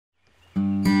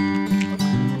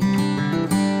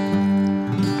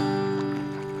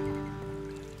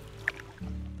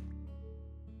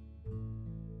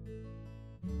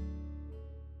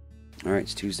Alright,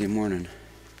 it's Tuesday morning.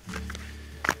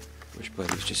 Bush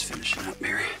Buddy's just finishing up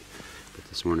here. But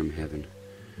this morning I'm having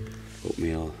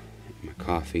oatmeal and my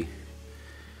coffee.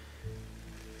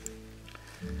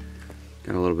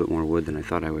 Got a little bit more wood than I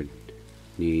thought I would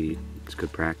need. It's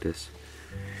good practice.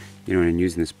 You know, in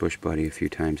using this Bush Buddy a few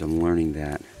times, I'm learning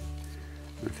that,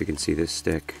 I don't know if you can see this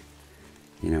stick,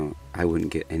 you know, I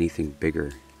wouldn't get anything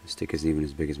bigger. The stick isn't even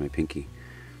as big as my pinky.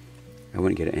 I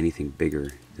wouldn't get anything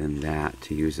bigger than that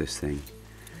to use this thing.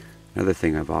 Another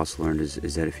thing I've also learned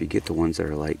is that if you get the ones that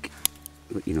are like,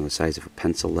 you know, the size of a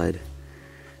pencil lead,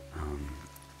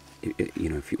 you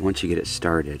know, once you get it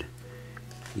started,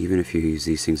 even if you use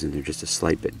these things and they're just a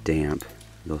slight bit damp,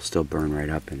 they'll still burn right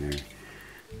up in there,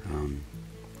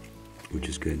 which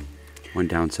is good. One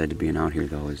downside to being out here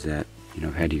though is that, you know,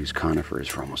 I've had to use conifers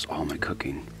for almost all my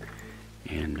cooking,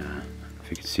 and if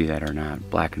you can see that or not,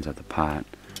 blackens out the pot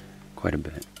quite a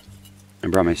bit. I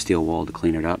brought my steel wool to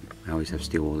clean it up. I always have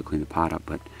steel wool to clean the pot up,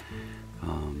 but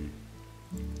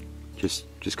just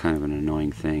kind of an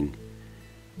annoying thing,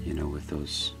 you know, with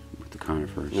the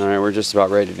conifers. All right, we're just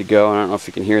about ready to go. I don't know if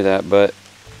you can hear that, but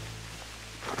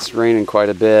it's raining quite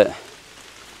a bit.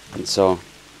 And so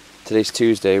today's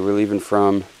Tuesday. We're leaving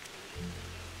from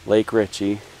Lake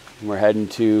Ritchie, and we're heading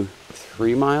to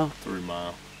 3 Mile? 3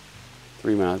 Mile.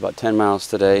 3 miles, about 10 miles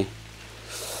today.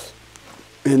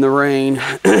 In the rain.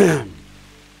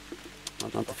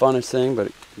 Not the funnest thing, but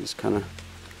it's kind of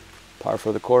par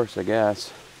for the course, I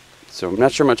guess. So I'm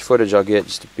not sure much footage I'll get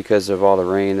just because of all the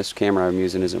rain. This camera I'm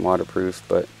using isn't waterproof,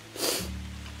 but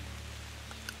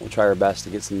we'll try our best to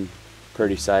get some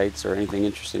pretty sights or anything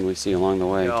interesting we see along the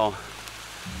way.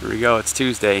 Here we go, it's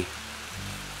Tuesday.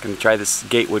 Gonna try this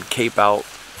Gatewood Cape out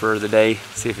for the day,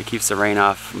 see if it keeps the rain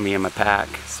off me and my pack.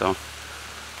 So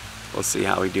we'll see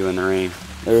how we do in the rain.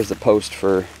 There's the post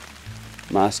for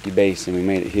Mosky Basin. We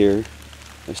made it here.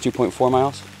 It's 2.4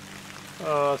 miles?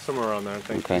 Somewhere around there, I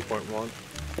think. Okay. 2.1.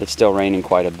 It's still raining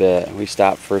quite a bit. We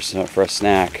stopped for a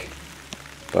snack,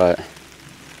 but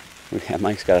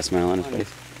Mike's got a smile on his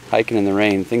face. Hiking in the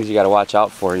rain, things you got to watch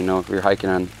out for. You know, if you're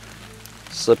hiking on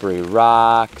slippery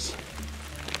rocks,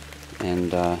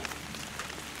 and another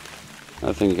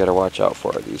thing you got to watch out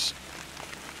for are these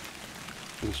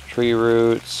tree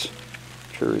roots.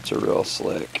 Tree roots are real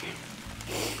slick.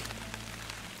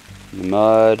 The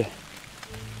mud,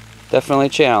 definitely a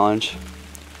challenge.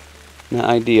 Not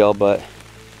ideal, but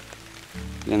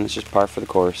again, it's just par for the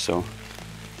course. So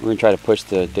we're gonna try to push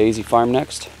the Daisy Farm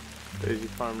next. Daisy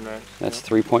Farm next. That's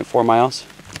 3.4 miles.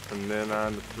 And then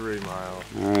on to 3 miles.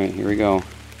 All right, here we go.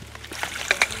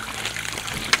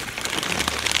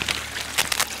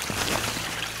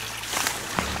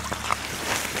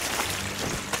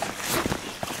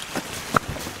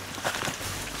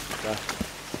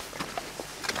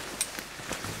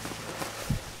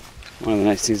 One of the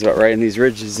nice things about riding these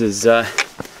ridges is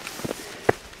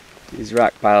these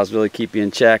rock piles really keep you in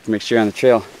check, make sure you're on the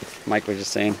trail. Mike was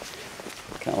just saying,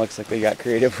 kind of looks like they got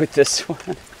creative with this one.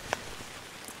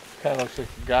 Kind of looks like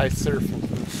a guy surfing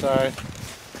from the side.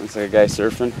 Looks like a guy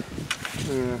surfing.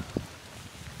 Yeah.